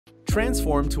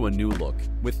Transform to a new look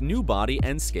with new body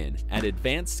and skin at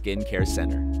Advanced Skincare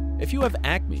Center. If you have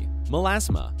acne,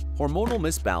 melasma, hormonal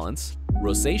misbalance,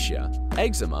 rosacea,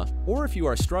 eczema, or if you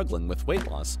are struggling with weight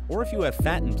loss, or if you have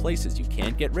fat in places you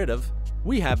can't get rid of,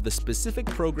 we have the specific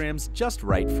programs just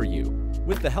right for you.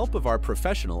 With the help of our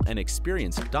professional and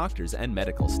experienced doctors and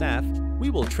medical staff, we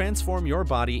will transform your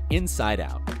body inside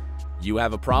out. You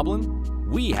have a problem?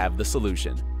 We have the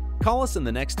solution. Call us in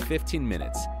the next 15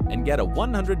 minutes and get a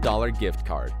 $100 gift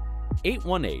card.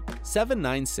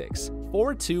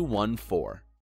 818-796-4214.